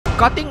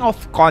Cutting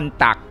off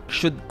contact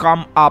should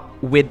come up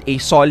with a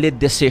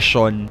solid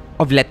decision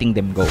of letting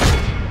them go.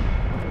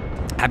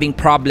 Having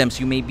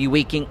problems, you may be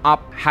waking up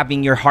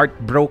having your heart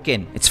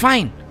broken. It's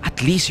fine.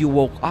 At least you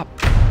woke up.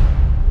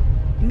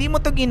 Hindi mo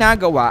to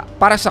ginagawa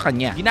para sa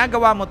kanya.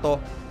 Ginagawa mo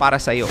to para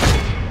sa'yo.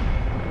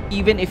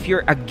 Even if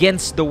you're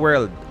against the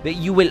world,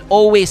 that you will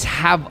always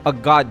have a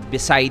God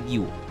beside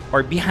you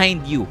or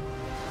behind you.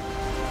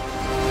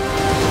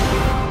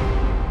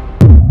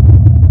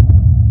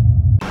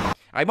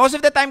 Okay, most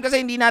of the time kasi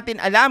hindi natin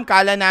alam,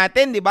 kala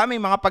natin, di ba, may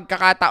mga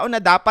pagkakataon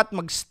na dapat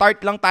mag-start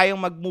lang tayong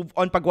mag-move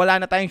on pag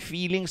wala na tayong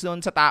feelings doon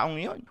sa taong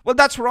yun. Well,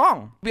 that's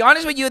wrong. To be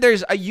honest with you,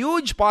 there's a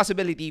huge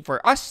possibility for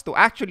us to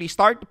actually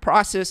start the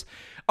process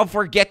of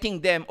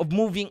forgetting them, of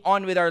moving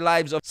on with our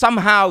lives, of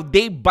somehow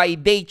day by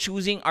day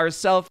choosing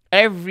ourselves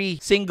every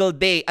single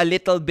day a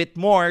little bit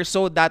more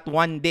so that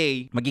one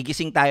day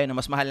magigising tayo na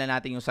mas mahal na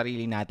natin yung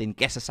sarili natin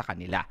kesa sa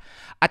kanila.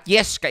 At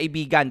yes,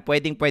 kaibigan,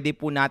 pwede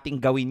po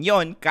nating gawin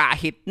yon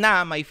kahit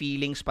na may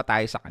feelings pa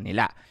tayo sa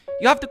kanila.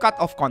 You have to cut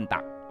off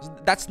contact.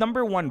 That's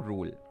number one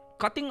rule.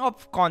 Cutting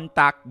off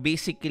contact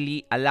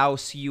basically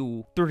allows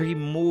you to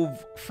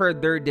remove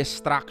further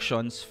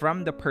distractions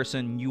from the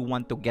person you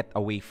want to get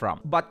away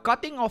from. But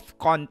cutting off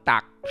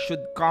contact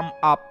should come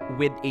up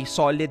with a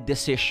solid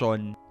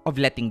decision of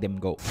letting them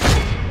go.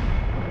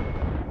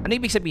 Ano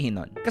ibig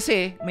sabihin nun?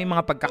 Kasi may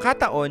mga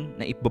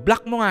pagkakataon na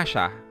ibablock mo nga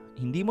siya,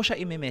 hindi mo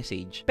siya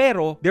i-message,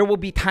 pero there will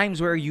be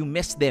times where you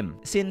miss them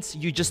since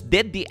you just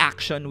did the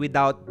action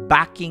without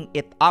backing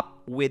it up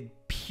with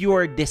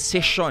pure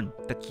decision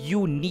that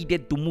you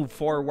needed to move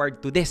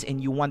forward to this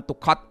and you want to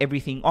cut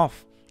everything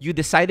off. You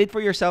decided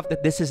for yourself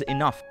that this is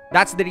enough.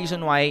 That's the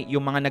reason why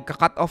yung mga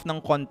nagka-cut off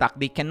ng contact,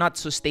 they cannot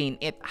sustain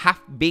it.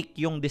 Half-baked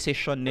yung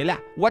decision nila.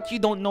 What you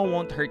don't know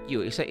won't hurt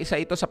you. Isa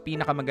ito sa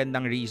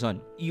pinakamagandang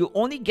reason. You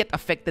only get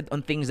affected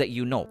on things that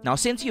you know. Now,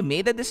 since you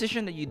made a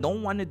decision that you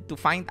don't wanted to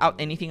find out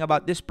anything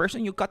about this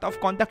person, you cut off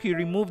contact, you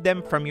remove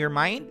them from your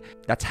mind.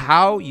 That's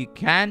how you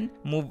can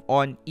move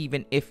on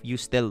even if you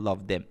still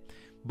love them.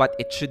 But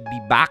it should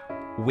be backed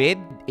with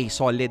a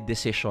solid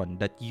decision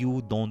that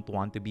you don't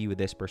want to be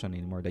with this person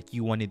anymore, that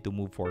you wanted to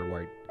move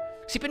forward.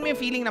 Sipin mo yung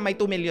feeling na may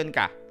 2 million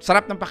ka.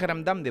 Sarap ng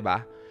pakiramdam, di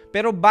ba?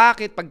 Pero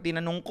bakit pag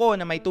tinanong ko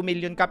na may 2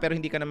 million ka pero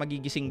hindi ka na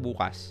magigising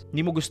bukas?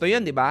 Hindi mo gusto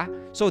yun, di ba?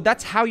 So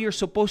that's how you're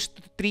supposed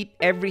to treat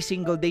every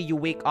single day you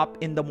wake up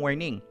in the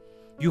morning.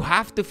 You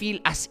have to feel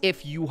as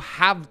if you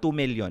have 2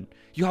 million.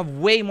 You have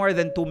way more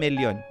than 2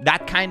 million.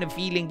 That kind of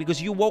feeling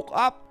because you woke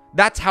up.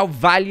 That's how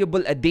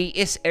valuable a day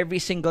is every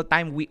single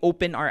time we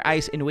open our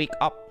eyes and wake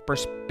up.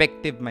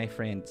 Perspective, my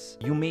friends.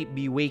 You may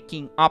be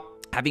waking up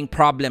having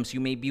problems.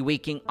 You may be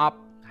waking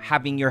up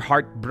having your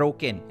heart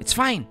broken. It's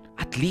fine.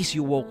 At least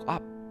you woke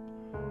up.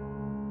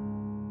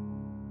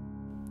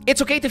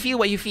 It's okay to feel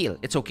what you feel.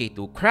 It's okay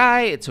to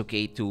cry. It's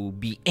okay to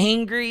be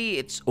angry.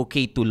 It's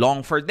okay to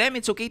long for them.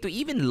 It's okay to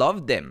even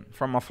love them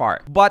from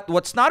afar. But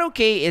what's not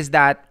okay is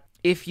that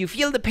if you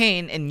feel the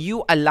pain and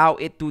you allow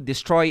it to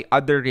destroy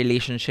other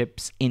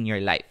relationships in your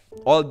life,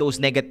 all those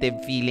negative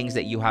feelings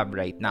that you have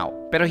right now.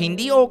 Pero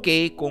hindi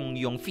okay kung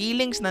yung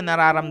feelings na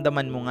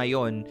nararamdaman mo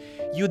ngayon,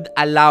 you'd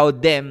allow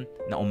them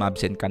na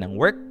umabsent ka ng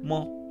work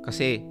mo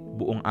kasi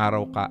buong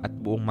araw ka at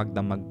buong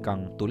magdamag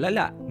kang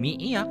tulala,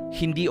 umiiyak.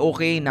 Hindi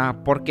okay na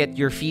porket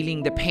you're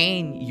feeling the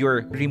pain,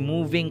 you're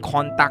removing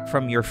contact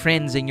from your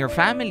friends and your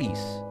families.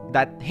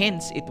 That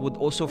hence, it would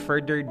also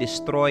further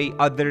destroy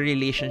other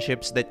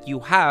relationships that you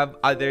have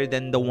other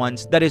than the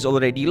ones that is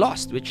already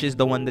lost, which is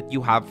the one that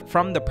you have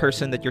from the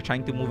person that you're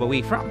trying to move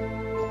away from.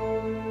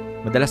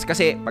 Madalas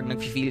kasi, pag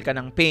nag-feel ka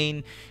ng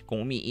pain,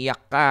 kung umiiyak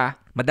ka,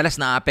 madalas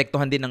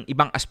naapektuhan din ng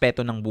ibang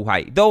aspeto ng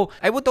buhay. Though,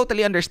 I would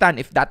totally understand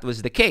if that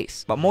was the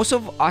case. But most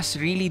of us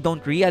really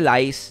don't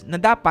realize na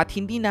dapat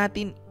hindi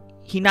natin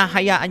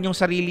hinahayaan yung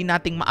sarili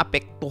nating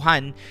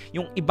maapektuhan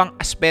yung ibang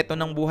aspeto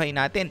ng buhay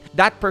natin.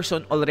 That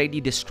person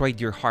already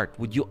destroyed your heart.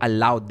 Would you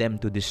allow them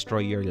to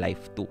destroy your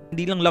life too?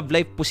 Hindi lang love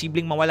life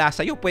posibleng mawala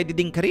sa'yo. Pwede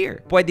din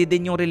career. Pwede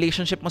din yung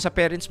relationship mo sa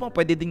parents mo.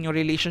 Pwede din yung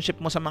relationship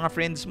mo sa mga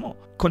friends mo.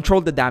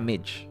 Control the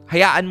damage.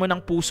 Hayaan mo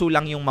ng puso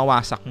lang yung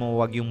mawasak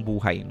mo, wag yung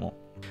buhay mo.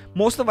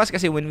 Most of us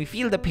kasi when we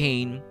feel the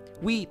pain,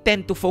 we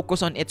tend to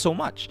focus on it so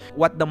much.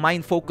 What the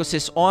mind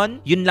focuses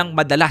on, yun lang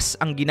madalas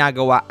ang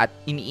ginagawa at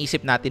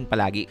iniisip natin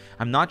palagi.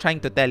 I'm not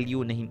trying to tell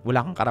you na wala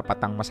kang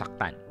karapatang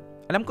masaktan.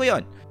 Alam ko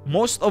yon.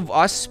 Most of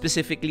us,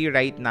 specifically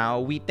right now,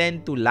 we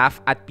tend to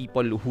laugh at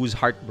people who's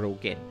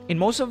heartbroken.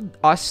 And most of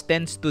us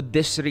tends to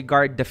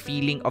disregard the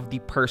feeling of the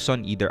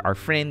person, either our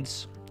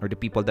friends or the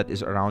people that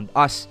is around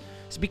us.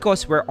 It's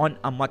because we're on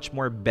a much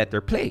more better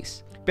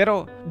place.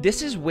 Pero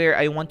this is where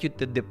I want you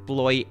to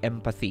deploy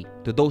empathy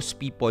to those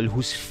people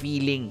who's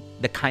feeling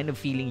the kind of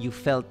feeling you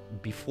felt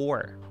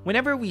before.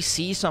 Whenever we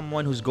see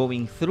someone who's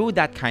going through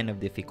that kind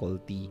of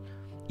difficulty,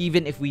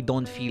 even if we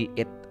don't feel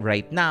it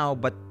right now,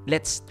 but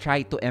let's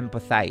try to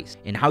empathize.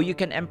 And how you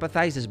can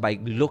empathize is by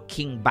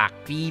looking back,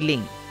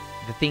 feeling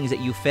the things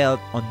that you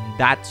felt on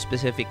that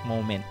specific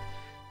moment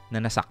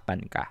na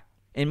nasaktan ka.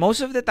 And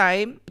most of the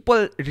time,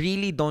 people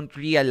really don't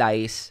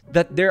realize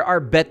that there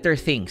are better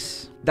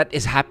things that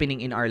is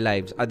happening in our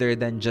lives other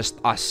than just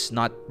us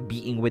not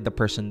being with the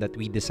person that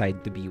we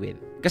decide to be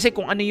with. Kasi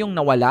kung ano yung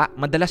nawala,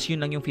 madalas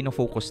yun lang yung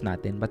fino-focus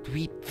natin. But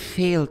we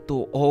fail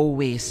to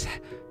always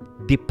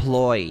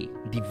deploy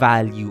the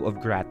value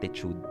of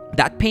gratitude.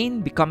 That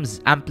pain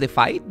becomes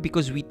amplified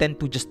because we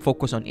tend to just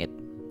focus on it,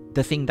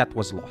 the thing that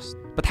was lost.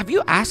 But have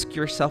you asked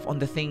yourself on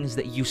the things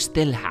that you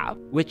still have,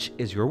 which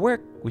is your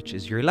work, which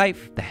is your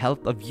life, the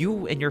health of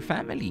you and your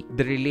family,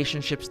 the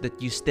relationships that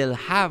you still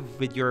have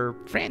with your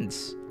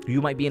friends?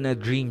 You might be in a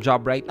dream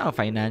job right now,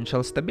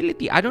 financial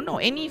stability, I don't know,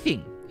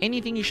 anything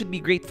you should be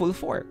grateful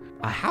for.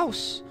 A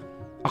house,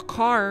 a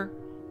car,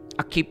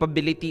 a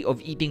capability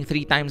of eating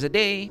 3 times a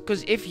day.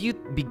 Because if you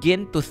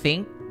begin to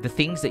think the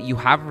things that you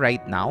have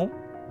right now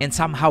and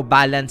somehow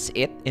balance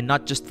it and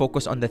not just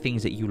focus on the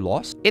things that you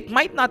lost, it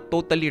might not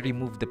totally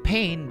remove the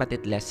pain, but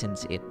it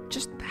lessens it.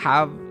 Just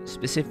have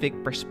specific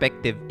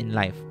perspective in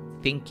life,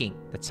 thinking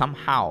that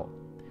somehow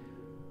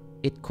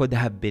it could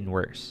have been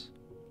worse.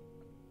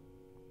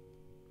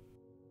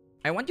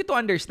 I want you to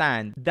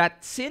understand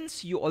that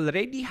since you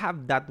already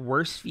have that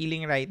worst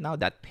feeling right now,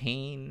 that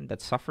pain,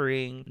 that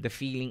suffering, the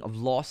feeling of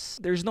loss,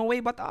 there's no way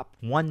but up.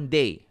 One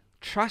day,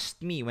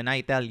 trust me when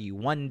I tell you,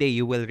 one day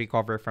you will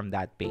recover from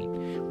that pain.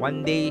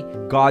 One day,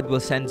 God will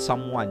send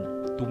someone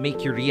to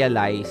make you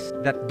realize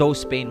that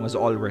those pain was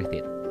all worth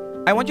it.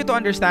 I want you to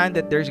understand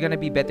that there's gonna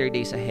be better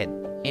days ahead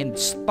and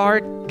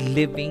start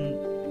living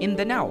in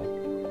the now.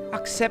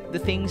 Accept the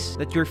things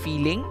that you're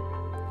feeling.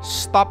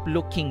 Stop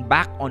looking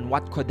back on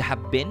what could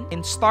have been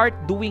and start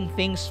doing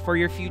things for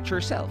your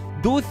future self.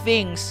 Do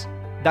things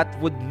that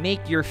would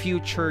make your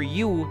future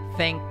you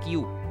thank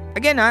you.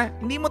 Again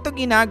hindi mo to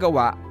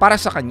ginagawa para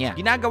sa kanya.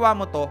 Ginagawa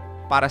mo to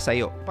para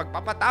sa'yo.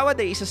 Pagpapatawad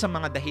ay isa sa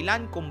mga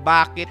dahilan kung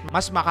bakit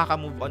mas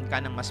makaka-move on ka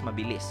ng mas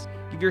mabilis.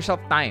 Give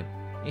yourself time.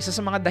 Isa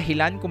sa mga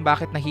dahilan kung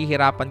bakit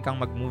nahihirapan kang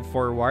mag-move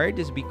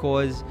forward is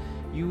because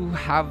you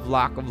have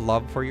lack of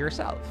love for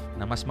yourself.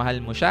 Na mas mahal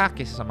mo siya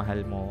kaysa sa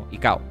mahal mo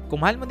ikaw. Kung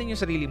mahal mo din yung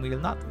sarili mo,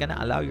 you're not gonna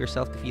allow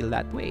yourself to feel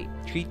that way.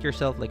 Treat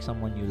yourself like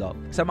someone you love.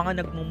 Sa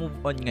mga nag-move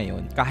on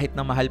ngayon, kahit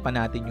na mahal pa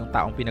natin yung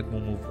taong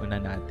pinag-move on na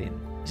natin,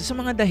 isa sa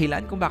mga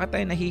dahilan kung bakit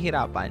tayo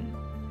nahihirapan,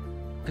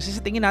 kasi sa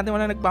tingin natin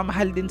wala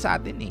nagpamahal din sa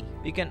atin eh.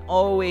 You can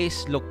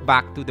always look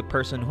back to the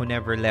person who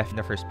never left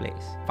in the first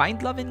place. Find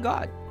love in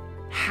God.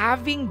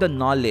 Having the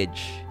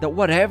knowledge that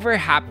whatever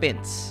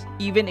happens,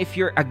 even if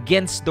you're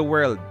against the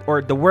world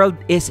or the world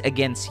is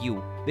against you,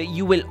 that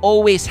you will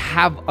always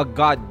have a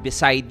God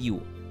beside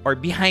you or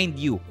behind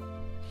you.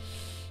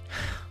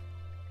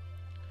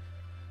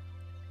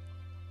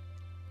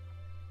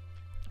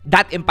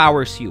 That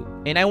empowers you.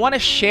 And I want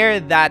to share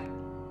that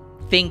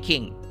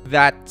thinking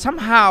that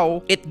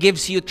somehow it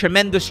gives you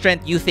tremendous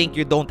strength you think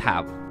you don't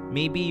have.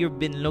 Maybe you've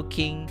been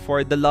looking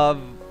for the love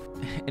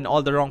in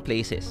all the wrong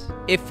places.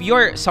 If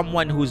you're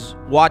someone who's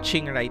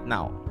watching right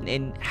now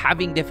and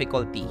having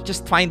difficulty,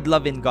 just find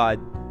love in God.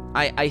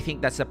 I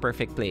think that's the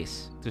perfect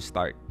place to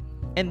start.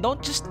 And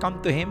don't just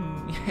come to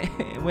Him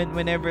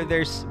whenever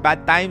there's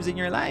bad times in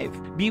your life.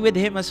 Be with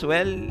Him as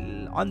well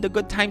on the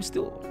good times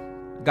too.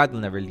 God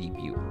will never leave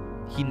you.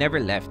 He never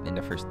left in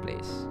the first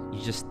place.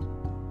 You just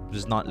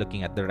was not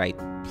looking at the right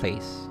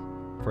place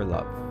for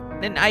love.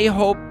 And I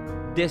hope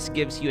this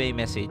gives you a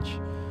message.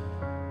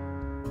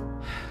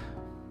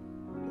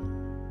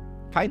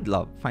 Find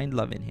love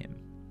in Him.